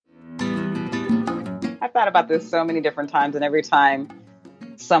I've thought about this so many different times, and every time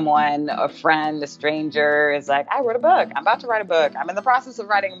someone, a friend, a stranger is like, I wrote a book. I'm about to write a book. I'm in the process of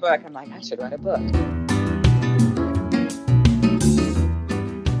writing a book. I'm like, I should write a book.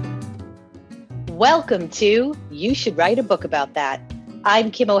 Welcome to You Should Write a Book About That.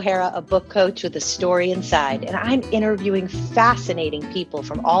 I'm Kim O'Hara, a book coach with a story inside, and I'm interviewing fascinating people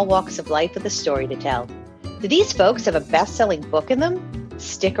from all walks of life with a story to tell. Do these folks have a best-selling book in them?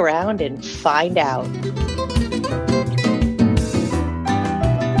 Stick around and find out.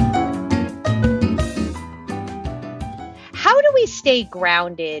 How do we stay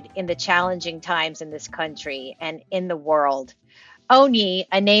grounded in the challenging times in this country and in the world? Onyi,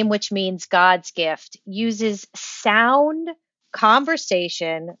 a name which means God's gift, uses sound,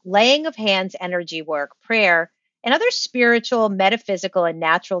 conversation, laying of hands, energy work, prayer, and other spiritual, metaphysical, and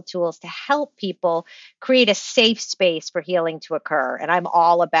natural tools to help people create a safe space for healing to occur. And I'm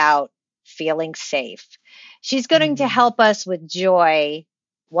all about feeling safe. She's going to help us with joy,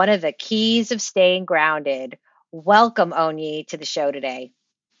 one of the keys of staying grounded. Welcome, Onyi, to the show today.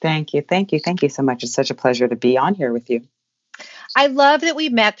 Thank you. Thank you. Thank you so much. It's such a pleasure to be on here with you. I love that we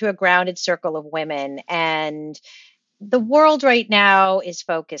met through a grounded circle of women, and the world right now is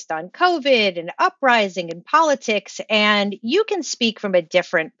focused on COVID and uprising and politics, and you can speak from a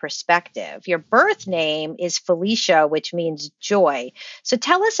different perspective. Your birth name is Felicia, which means joy. So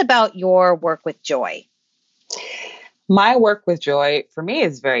tell us about your work with joy. My work with joy for me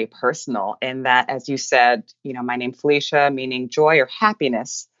is very personal in that, as you said, my name Felicia, meaning joy or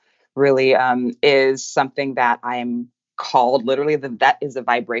happiness, really is something that I am called. Literally, that is a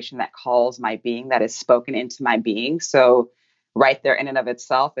vibration that calls my being, that is spoken into my being. So right there in and of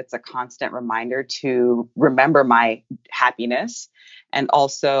itself, it's a constant reminder to remember my happiness. And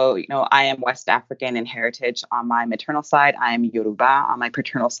also, I am West African in heritage. On my maternal side, I am Yoruba. On my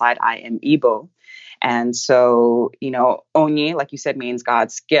paternal side, I am Igbo. And so, Onyi, like you said, means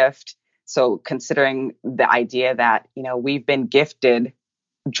God's gift. So considering the idea that, we've been gifted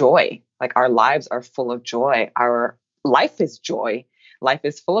joy, like our lives are full of joy. Our life is joy. Life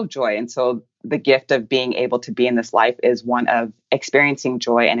is full of joy. And so the gift of being able to be in this life is one of experiencing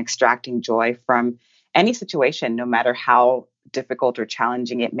joy and extracting joy from any situation, no matter how difficult or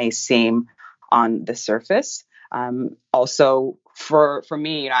challenging it may seem on the surface. Also, for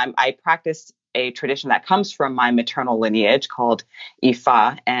me, I practice a tradition that comes from my maternal lineage called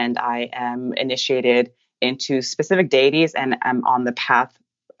Ifa, and I am initiated into specific deities, and I'm on the path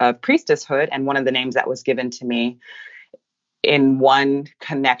of priestesshood. And one of the names that was given to me in one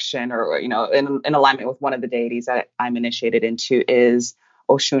connection or, in alignment with one of the deities that I'm initiated into is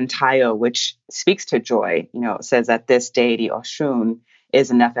Oshun Tayo, which speaks to joy. It says that this deity, Oshun,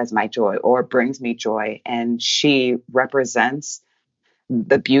 is enough as my joy or brings me joy. And she represents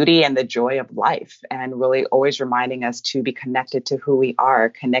the beauty and the joy of life, and really always reminding us to be connected to who we are,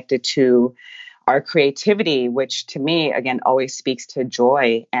 connected to our creativity, which to me, again, always speaks to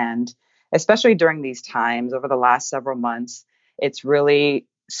joy. And especially during these times over the last several months, it's really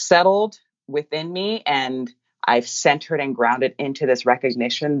settled within me, and I've centered and grounded into this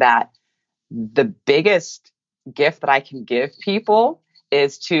recognition that the biggest gift that I can give people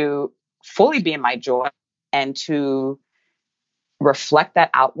is to fully be in my joy and to reflect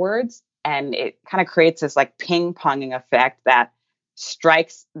that outwards. And it kind of creates this like ping-ponging effect that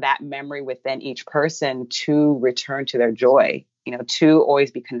strikes that memory within each person to return to their joy, to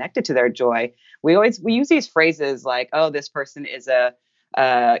always be connected to their joy. We use these phrases like, oh, this person is a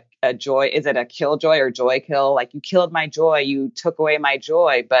joy. Is it a killjoy or joy kill? Like, you killed my joy, you took away my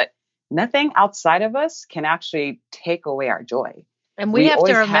joy. But nothing outside of us can actually take away our joy. And we have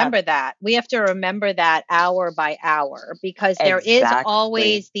to remember that. We have to remember that hour by hour, because there is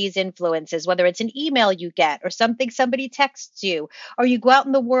always these influences, whether it's an email you get or something somebody texts you, or you go out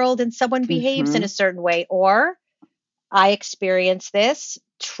in the world and someone behaves in a certain way, or I experience this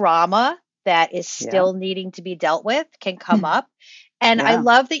trauma that is still needing to be dealt with can come up. And I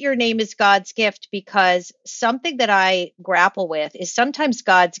love that your name is God's gift, because something that I grapple with is sometimes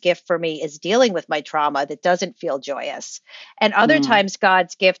God's gift for me is dealing with my trauma that doesn't feel joyous. And other times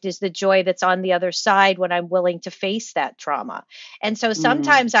God's gift is the joy that's on the other side when I'm willing to face that trauma. And so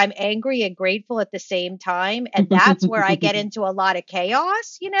sometimes I'm angry and grateful at the same time. And that's where I get into a lot of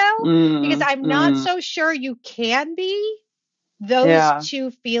chaos, because I'm not so sure you can be those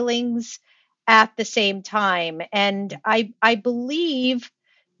two feelings at the same time. And I believe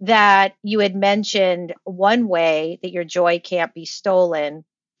that you had mentioned one way that your joy can't be stolen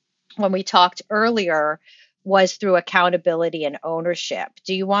when we talked earlier was through accountability and ownership.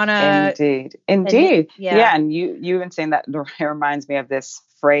 Do you want to? Indeed. Yeah. And you even saying that reminds me of this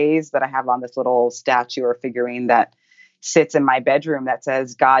phrase that I have on this little statue or figurine that sits in my bedroom that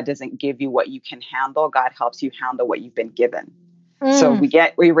says, God doesn't give you what you can handle. God helps you handle what you've been given. So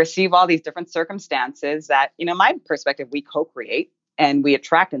we receive all these different circumstances that, my perspective, we co-create and we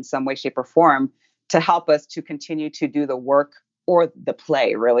attract in some way, shape, or form to help us to continue to do the work or the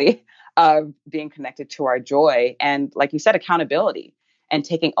play, really, of being connected to our joy. And like you said, accountability and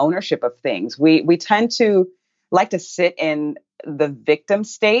taking ownership of things. We tend to like to sit in the victim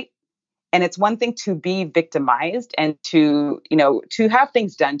state. And it's one thing to be victimized and to have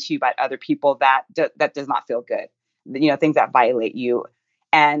things done to you by other people that does not feel good, things that violate you,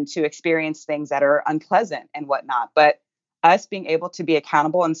 and to experience things that are unpleasant and whatnot. But us being able to be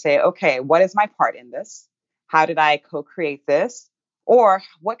accountable and say, okay, what is my part in this? How did I co-create this? Or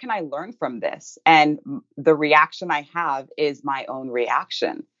what can I learn from this? And the reaction I have is my own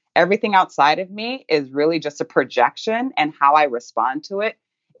reaction. Everything outside of me is really just a projection, and how I respond to it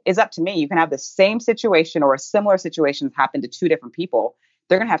is up to me. You can have the same situation or a similar situation happen to two different people.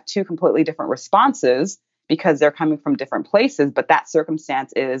 They're going to have two completely different responses because they're coming from different places, but that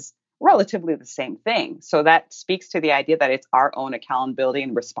circumstance is relatively the same thing. So that speaks to the idea that it's our own accountability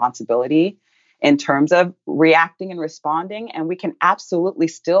and responsibility in terms of reacting and responding. And we can absolutely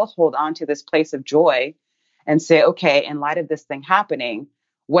still hold on to this place of joy and say, okay, in light of this thing happening,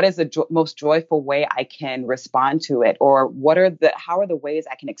 what is the most joyful way I can respond to it? Or how are the ways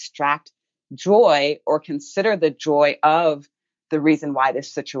I can extract joy or consider the joy of the reason why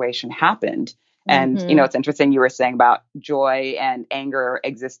this situation happened? And, it's interesting you were saying about joy and anger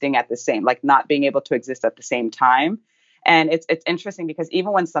existing at the same, like not being able to exist at the same time. And it's interesting because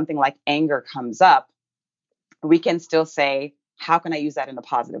even when something like anger comes up, we can still say, how can I use that in a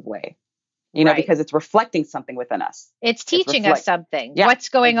positive way? Because it's reflecting something within us. It's teaching us something. Yeah, what's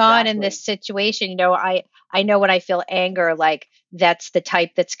going on in this situation? I know when I feel anger, like that's the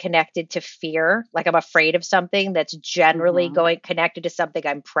type that's connected to fear. Like I'm afraid of something that's generally connected to something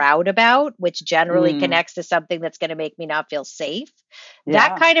I'm proud about, which generally connects to something that's going to make me not feel safe. Yeah.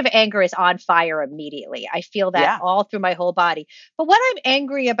 That kind of anger is on fire immediately. I feel that all through my whole body. But what I'm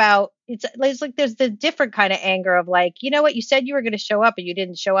angry about, it's like there's the different kind of anger of like, you know what, you said you were going to show up and you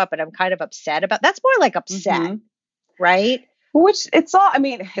didn't show up, and I'm kind of upset about. That's more like upset, right? Which it's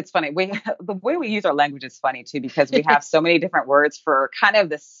funny. The way we use our language is funny too, because we have so many different words for kind of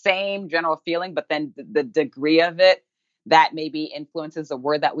the same general feeling, but then the degree of it that maybe influences the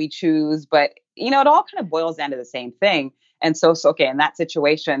word that we choose. But, it all kind of boils down to the same thing. And so okay, in that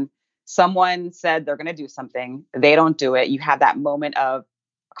situation, someone said they're going to do something. They don't do it. You have that moment of,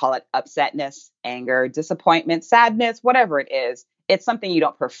 call it upsetness, anger, disappointment, sadness, whatever it is. It's something you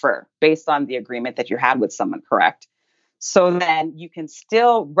don't prefer based on the agreement that you had with someone, correct? So then you can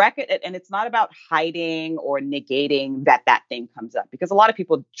still record it. And it's not about hiding or negating that thing comes up, because a lot of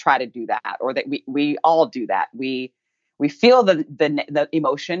people try to do that, or that we all do that. We feel the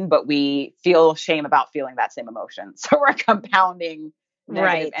emotion, but we feel shame about feeling that same emotion. So we're compounding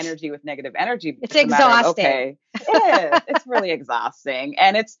negative energy with negative energy. It's exhausting. It is. It's really exhausting.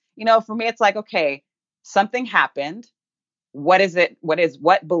 And it's, for me, it's like, okay, something happened. What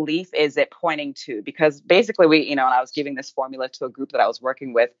belief is it pointing to? Because basically we, and I was giving this formula to a group that I was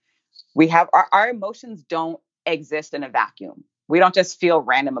working with. We have our emotions don't exist in a vacuum. We don't just feel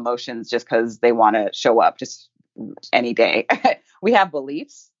random emotions just because they want to show up just any day. We have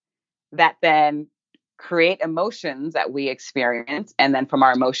beliefs that then create emotions that we experience. And then from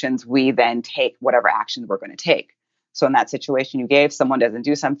our emotions, we then take whatever actions we're going to take. So in that situation you gave, someone doesn't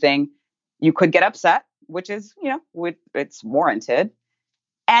do something, you could get upset, which is, it's warranted.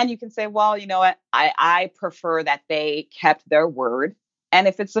 And you can say, well, you know what, I prefer that they kept their word. And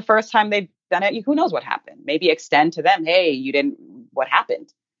if it's the first time they've done it, who knows what happened? Maybe extend to them, hey, what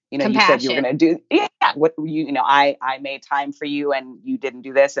happened? You said you were going to do, I made time for you and you didn't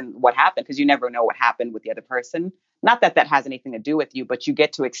do this, and what happened? Because you never know what happened with the other person. Not that has anything to do with you, but you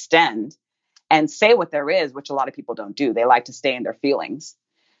get to extend and say what there is, which a lot of people don't do. They like to stay in their feelings.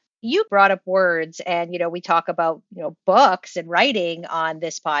 You brought up words, and, we talk about, books and writing on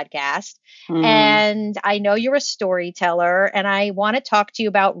this podcast. And I know you're a storyteller, and I want to talk to you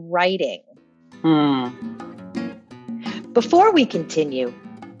about writing. Before we continue,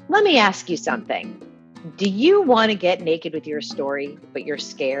 let me ask you something. Do you want to get naked with your story, but you're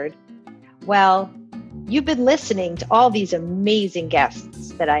scared? Well, you've been listening to all these amazing guests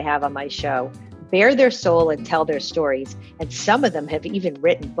that I have on my show bare their soul and tell their stories, and some of them have even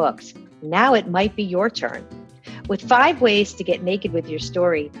written books. Now it might be your turn. With 5 ways to get naked with your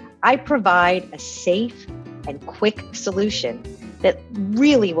story, I provide a safe, and quick solution that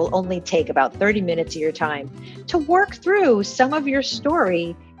really will only take about 30 minutes of your time to work through some of your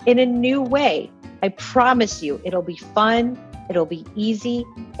story in a new way. I promise you, it'll be fun, it'll be easy,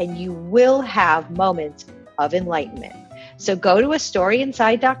 and you will have moments of enlightenment. So go to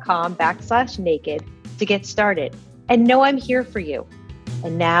astoryinside.com/naked to get started and know I'm here for you.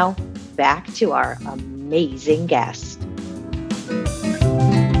 And now back to our amazing guest.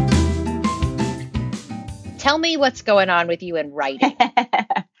 Tell me what's going on with you in writing.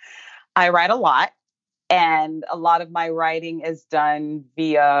 I write a lot, and a lot of my writing is done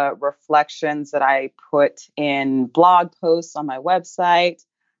via reflections that I put in blog posts on my website,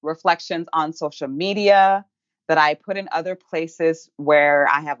 reflections on social media that I put in other places where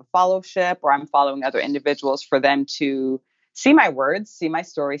I have a fellowship or I'm following other individuals for them to see my words, see my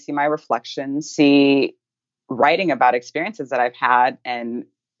story, see my reflections, see writing about experiences that I've had and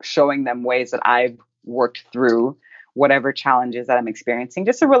showing them ways that I've worked through whatever challenges that I'm experiencing,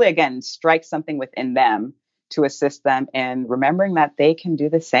 just to really, again, strike something within them to assist them in remembering that they can do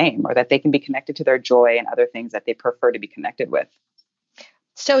the same, or that they can be connected to their joy and other things that they prefer to be connected with.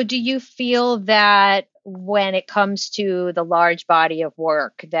 So do you feel that when it comes to the large body of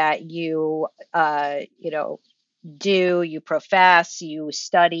work that you do, you profess, you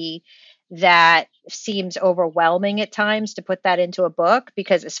study, that seems overwhelming at times to put that into a book?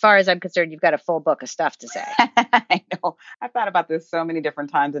 Because as far as I'm concerned, you've got a full book of stuff to say. I know. I've thought about this so many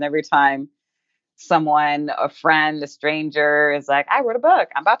different times, and every time someone, a friend, a stranger is like, I wrote a book.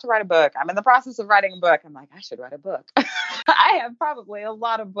 I'm about to write a book. I'm in the process of writing a book. I'm like, I should write a book. I have probably a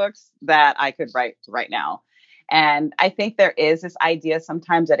lot of books that I could write right now. And I think there is this idea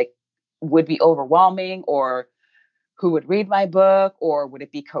sometimes that it would be overwhelming, or who would read my book, or would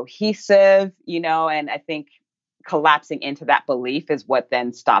it be cohesive, and I think collapsing into that belief is what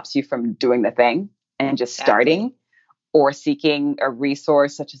then stops you from doing the thing and just starting, or seeking a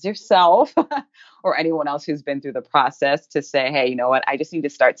resource such as yourself or anyone else who's been through the process to say, hey, you know what, I just need to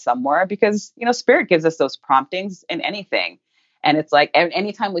start somewhere, because, Spirit gives us those promptings in anything. And it's like,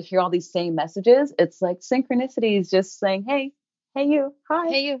 anytime we hear all these same messages, it's like synchronicity is just saying, hey, you, hi.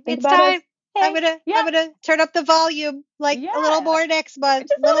 Hey, you, it's time. Us. Hey, I'm gonna turn up the volume a little more next month.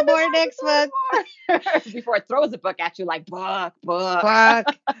 Just a little more next month. Before it throws a book at you like book.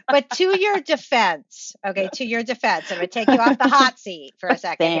 But to your defense, I'm gonna take you off the hot seat for a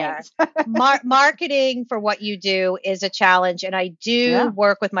second here. Marketing for what you do is a challenge, and I do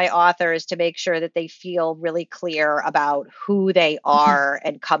work with my authors to make sure that they feel really clear about who they are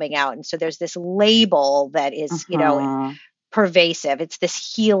and coming out. And so there's this label that is, pervasive. It's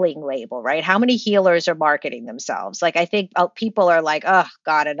this healing label, right? How many healers are marketing themselves? Like, I think people are like, oh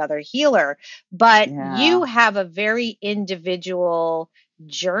God, another healer. But you have a very individual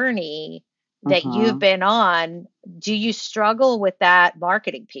journey that you've been on. Do you struggle with that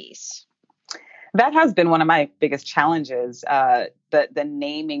marketing piece? That has been one of my biggest challenges, the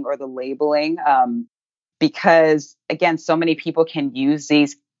naming or the labeling, because again, so many people can use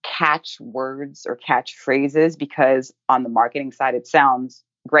these catch words or catch phrases because on the marketing side, it sounds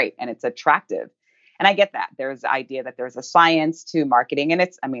great and it's attractive. And I get that. There's the idea that there's a science to marketing, and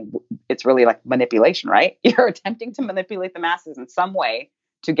it's really like manipulation, right? You're attempting to manipulate the masses in some way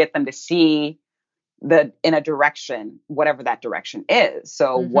to get them to see in a direction, whatever that direction is.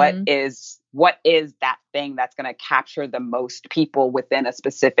 So what is that thing that's going to capture the most people within a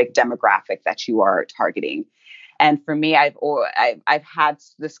specific demographic that you are targeting? And for me, I've had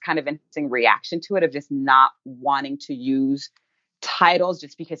this kind of interesting reaction to it of just not wanting to use titles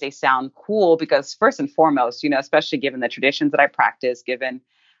just because they sound cool. Because first and foremost, especially given the traditions that I practice, given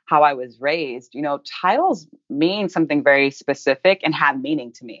how I was raised, titles mean something very specific and have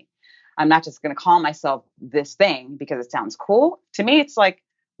meaning to me. I'm not just going to call myself this thing because it sounds cool. To me, it's like,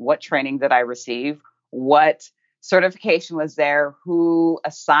 what training did I receive? What certification was there? Who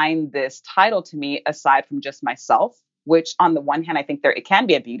assigned this title to me aside from just myself? Which on the one hand, I think it can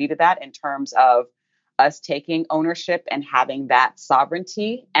be a beauty to that in terms of us taking ownership and having that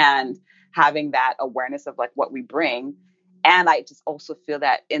sovereignty and having that awareness of like what we bring. And I just also feel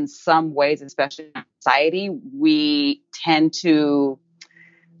that in some ways, especially in society, we tend to,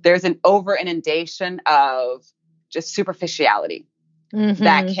 there's an over inundation of just superficiality.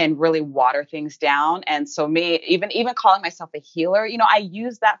 That can really water things down. And so even calling myself a healer, I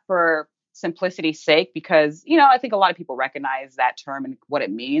use that for simplicity's sake because, I think a lot of people recognize that term and what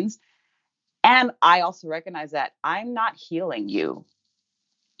it means. And I also recognize that I'm not healing you.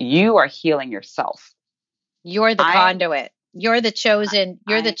 You are healing yourself. You're the conduit. You're the chosen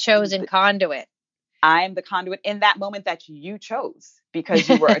conduit. I'm the conduit in that moment that you chose because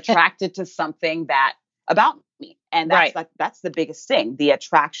you were attracted to something that about me. And that's the biggest thing. The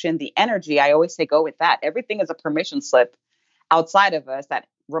attraction, the energy, I always say go with that. Everything is a permission slip outside of us that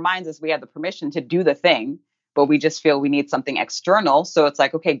reminds us we have the permission to do the thing, but we just feel we need something external. So it's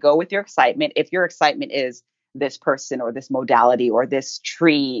like, okay, go with your excitement. If your excitement is this person or this modality or this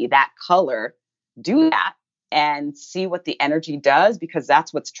tree, that color, do that and see what the energy does, because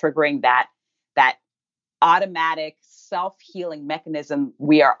that's what's triggering that automatic self-healing mechanism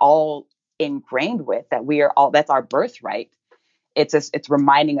we are all ingrained with, that's our birthright. It's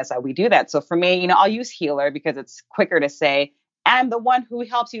reminding us that we do that. So for me, I'll use healer because it's quicker to say, I'm the one who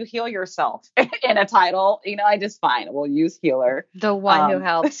helps you heal yourself in a title. I just fine. We'll use healer. The one who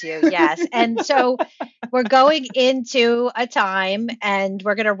helps you. Yes. And so we're going into a time, and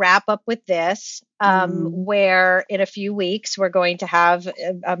we're going to wrap up with this, where in a few weeks, we're going to have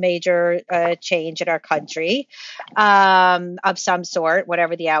a major change in our country of some sort,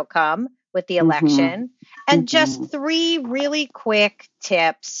 whatever the outcome with the election. And just 3 really quick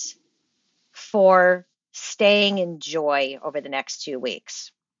tips for staying in joy over the next 2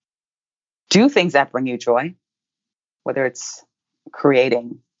 weeks. Do things that bring you joy, whether it's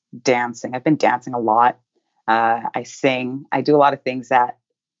creating, dancing. I've been dancing a lot. I sing. I do a lot of things that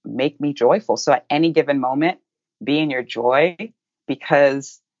make me joyful. So at any given moment, be in your joy,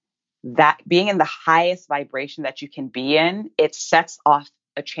 because that being in the highest vibration that you can be in, it sets off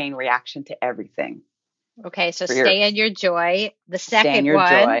a chain reaction to everything. Okay, so stay in your joy. The second one,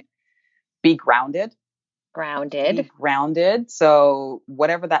 joy. Be grounded. Be grounded. So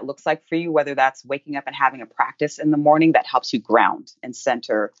whatever that looks like for you, whether that's waking up and having a practice in the morning that helps you ground and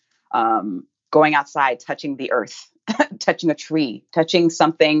center, going outside, touching the earth, touching a tree, touching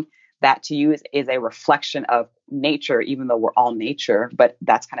something that to you is a reflection of nature, even though we're all nature, but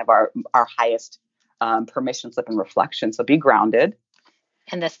that's kind of our highest permission slip and reflection. So be grounded.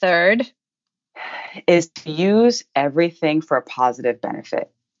 And the third is to use everything for a positive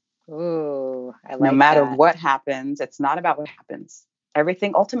benefit. Ooh, I like that. No matter what happens, it's not about what happens.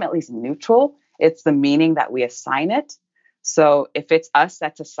 Everything ultimately is neutral. It's the meaning that we assign it. So if it's us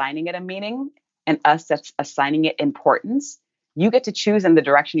that's assigning it a meaning and us that's assigning it importance, you get to choose in the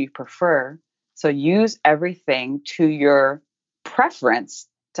direction you prefer. So use everything to your preference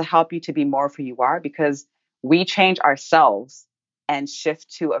to help you to be more of who you are, because we change ourselves and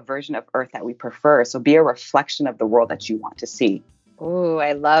shift to a version of Earth that we prefer. So be a reflection of the world that you want to see. Ooh,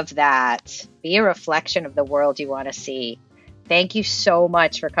 I love that. Be a reflection of the world you want to see. Thank you so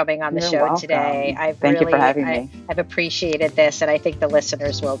much for coming on the show welcome. Today. Thank you for having me. I've appreciated this, and I think the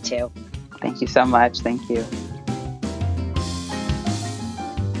listeners will too. Thank you so much. Thank you.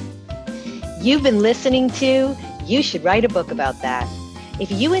 You've been listening to You Should Write a Book About That.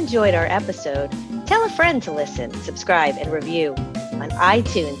 If you enjoyed our episode, tell a friend to listen, subscribe, and review on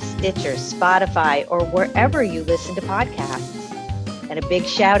iTunes, Stitcher, Spotify, or wherever you listen to podcasts. And a big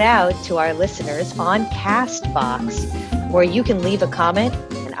shout out to our listeners on Castbox, where you can leave a comment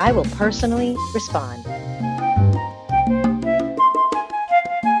and I will personally respond.